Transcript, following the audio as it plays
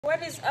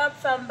What is up,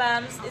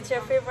 Fambamz? It's your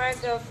favorite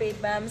girl,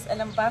 Faithbamz,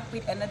 and I'm back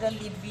with another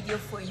lead video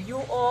for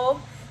you all.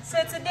 So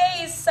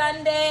today is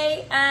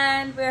Sunday,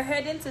 and we're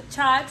heading to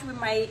church with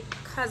my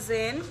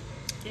cousin.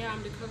 Yeah,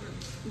 I'm the cousin.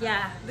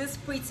 Yeah, this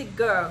pretty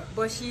girl,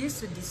 but she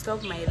used to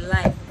disturb my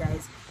life,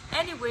 guys.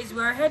 Anyways,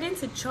 we're heading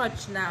to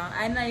church now,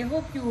 and I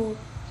hope you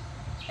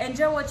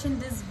enjoy watching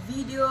this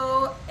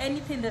video.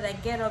 Anything that I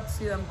get up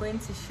to, I'm going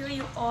to show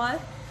you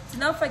all. Do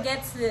not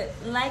forget to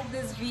like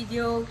this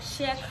video,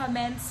 share,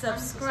 comment,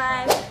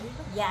 subscribe.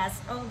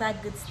 Yes, all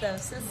that good stuff.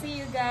 So see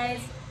you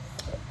guys.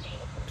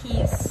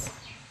 Peace.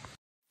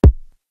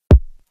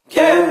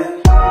 Yeah.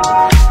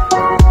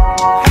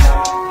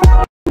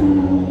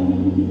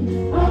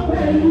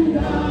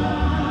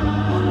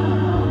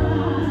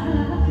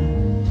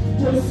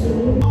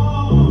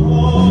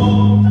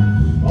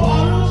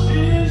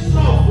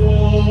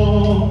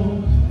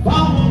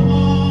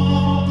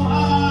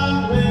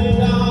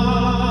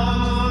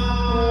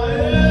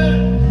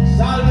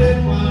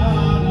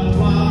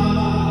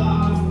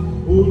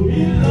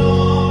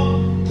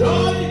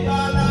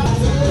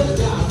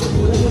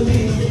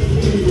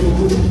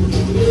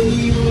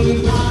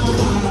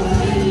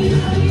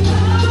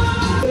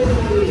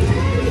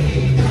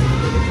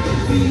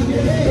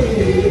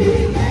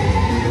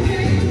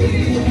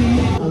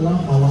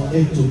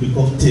 To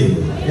become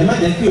table. In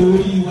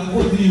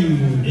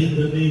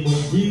the name of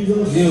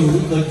Jesus,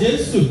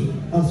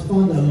 as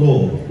Father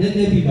Lord,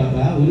 everything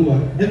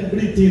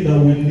that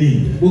we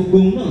need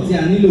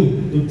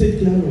to take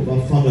care of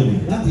our family,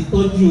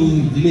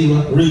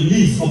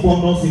 release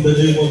upon us in the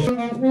name of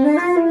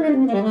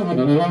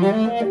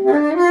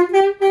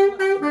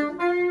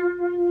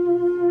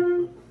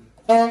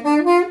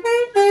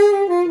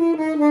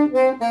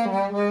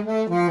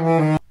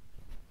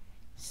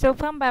So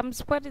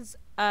Fambamz, what is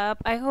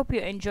up? I hope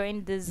you're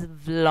enjoying this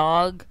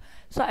vlog.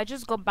 So I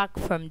just got back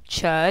from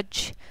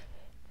church.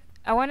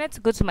 I wanted to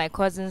go to my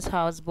cousin's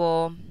house,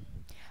 but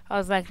I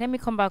was like, let me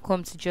come back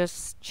home to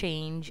just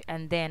change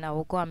and then I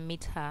will go and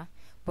meet her.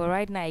 But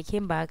right now I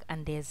came back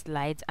and there's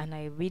light and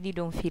I really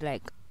don't feel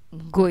like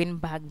going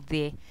back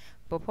there.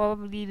 But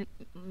probably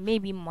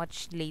maybe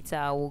much later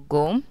I will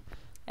go.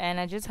 And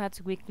I just had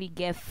to quickly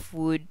get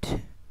food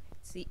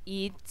to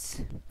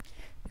eat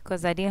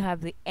because I didn't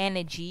have the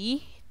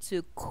energy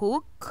to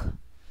cook.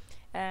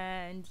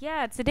 And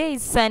yeah, today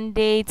is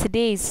Sunday,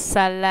 today is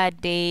Salah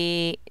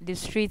day. The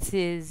street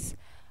is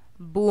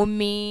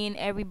booming,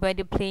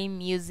 everybody playing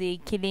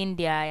music, killing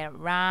their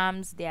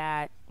rams,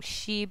 their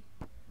sheep.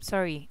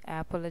 Sorry, I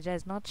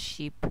apologize, not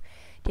sheep.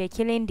 They're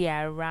killing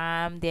their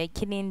ram, they're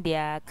killing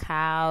their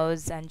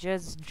cows, and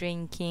just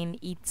drinking,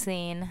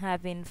 eating,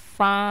 having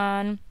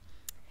fun.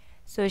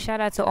 So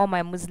shout out to all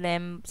my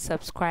Muslim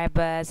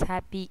subscribers.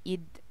 Happy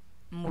Eid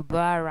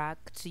Mubarak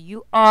to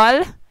you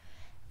all.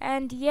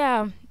 And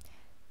yeah,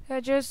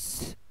 I'll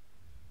just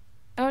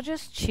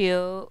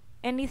chill.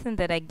 Anything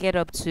that I get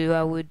up to,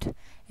 I would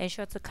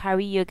ensure to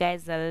carry you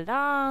guys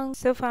along.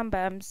 So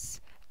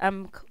Fambamz,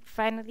 I'm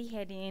finally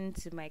heading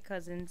to my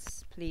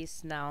cousin's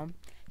place now.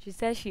 She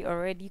said she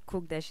already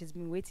cooked, that she's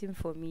been waiting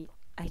for me.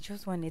 I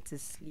just wanted to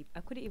sleep.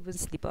 I couldn't even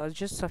sleep. I was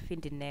just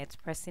surfing the net,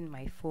 pressing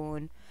my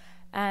phone.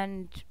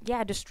 And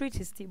yeah, the street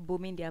is still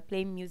booming. They are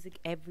playing music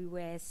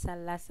everywhere,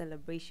 Salah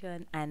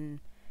celebration and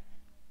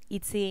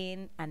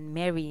eating and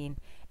marrying.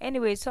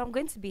 Anyway, so I'm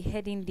going to be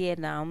heading there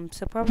now.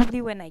 So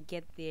probably when I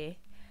get there,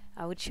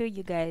 I will show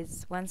you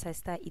guys once I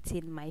start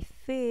eating my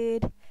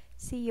food.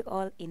 See you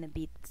all in a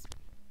bit.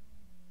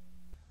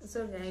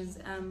 So guys,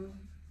 I'm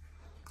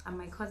at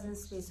my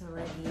cousin's place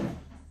already,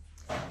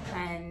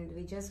 and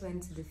we just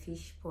went to the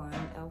fish pond.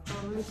 I'll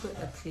probably put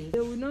a clip.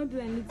 So we'll not do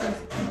anything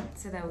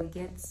so that we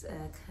get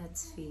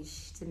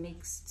catfish to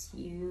make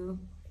stew,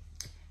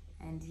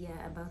 and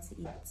yeah, about to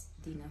eat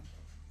dinner.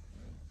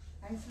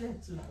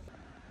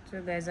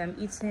 So guys, I'm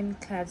eating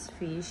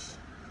catfish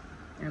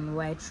and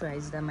white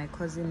rice that my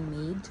cousin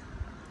made.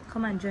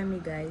 Come and join me,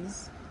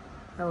 guys.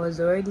 I was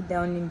already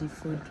down in the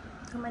food.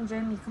 Come and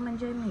join me, come and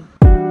join me.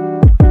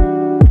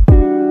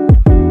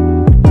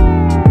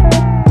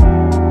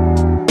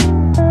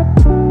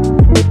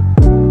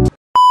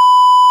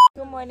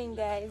 Good morning,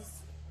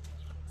 guys.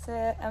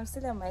 So I'm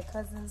still at my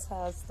cousin's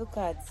house. Look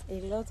at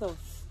a lot of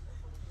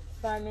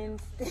farming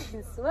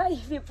things. Why are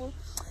you people?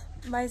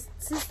 My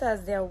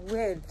sisters, they're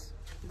weird,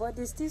 but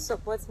they still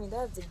support me.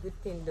 That's the good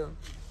thing though.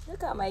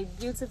 Look at my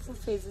beautiful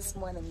face this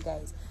morning,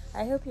 guys.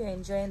 I hope you're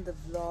enjoying the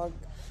vlog.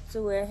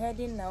 So we're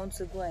heading now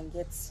to go and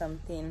get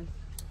something.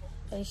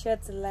 Ensure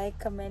to like,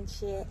 comment,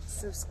 share,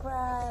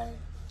 subscribe.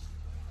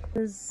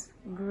 This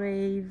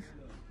grave.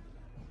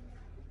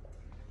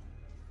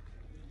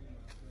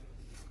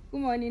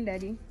 Good morning,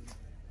 Daddy.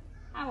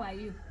 How are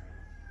you?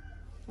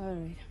 All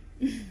right.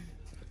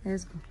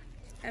 Let's go.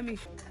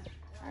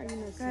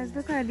 Guys,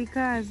 look at the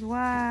cars.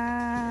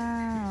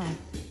 Wow.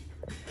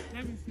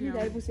 You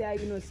guys people say, "Are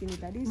you not seeing it?"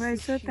 But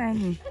it's so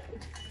tiny.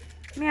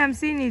 Me, I'm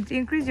seeing it.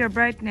 Increase your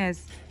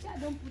brightness. Yeah,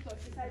 don't put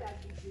us inside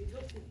that video.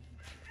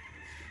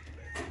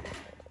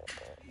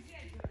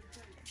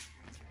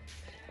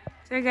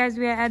 So guys,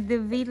 we are at the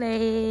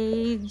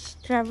village.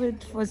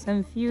 Traveled for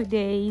some few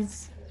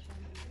days.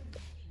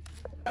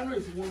 I know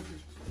it's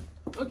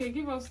 150. Okay,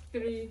 give us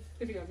three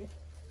of it.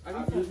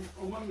 No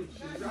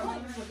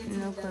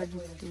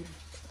problem.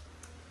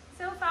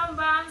 So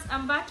Fambamz,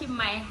 I'm back in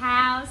my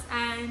house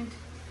and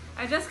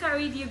I just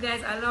carried you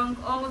guys along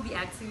all the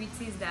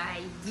activities that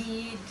I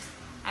did.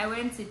 I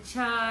went to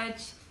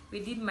church.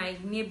 We did my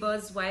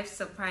neighbor's wife's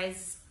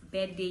surprise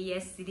birthday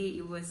yesterday.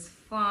 It was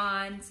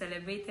fun.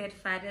 Celebrated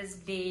Father's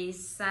Day,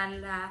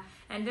 Salah,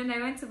 and then I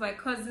went to my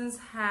cousin's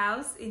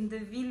house in the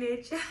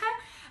village.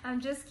 I'm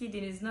just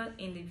kidding, it's not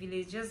in the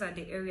village, just that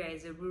the area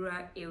is a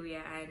rural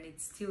area and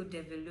it's still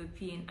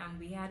developing, and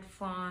we had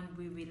fun,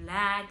 we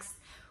relaxed,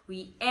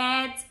 we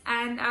ate,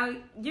 and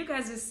you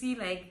guys will see,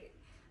 like,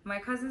 my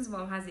cousin's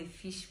mom has a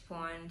fish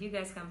pond. You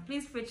guys can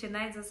please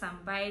patronize us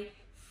and buy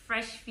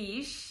fresh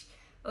fish,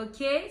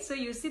 okay? So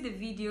you'll see the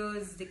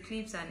videos, the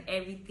clips and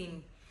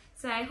everything.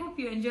 So I hope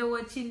you enjoy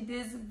watching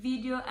this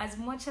video as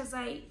much as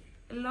I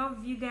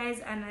love you guys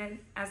and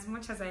as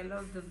much as I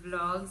love the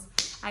vlogs.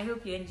 I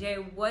hope you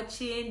enjoy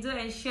watching. Do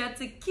ensure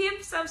to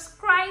keep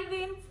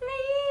subscribing,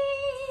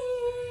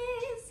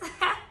 please.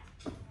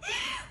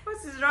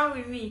 What is wrong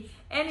with me?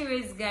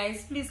 Anyways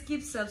guys, please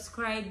keep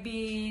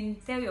subscribing.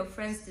 Tell your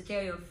friends to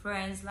tell your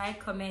friends. Like,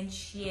 comment,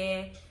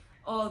 share,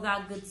 all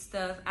that good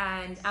stuff,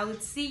 and I will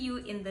see you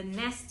in the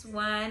next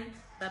one.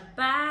 Bye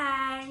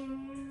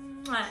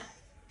bye.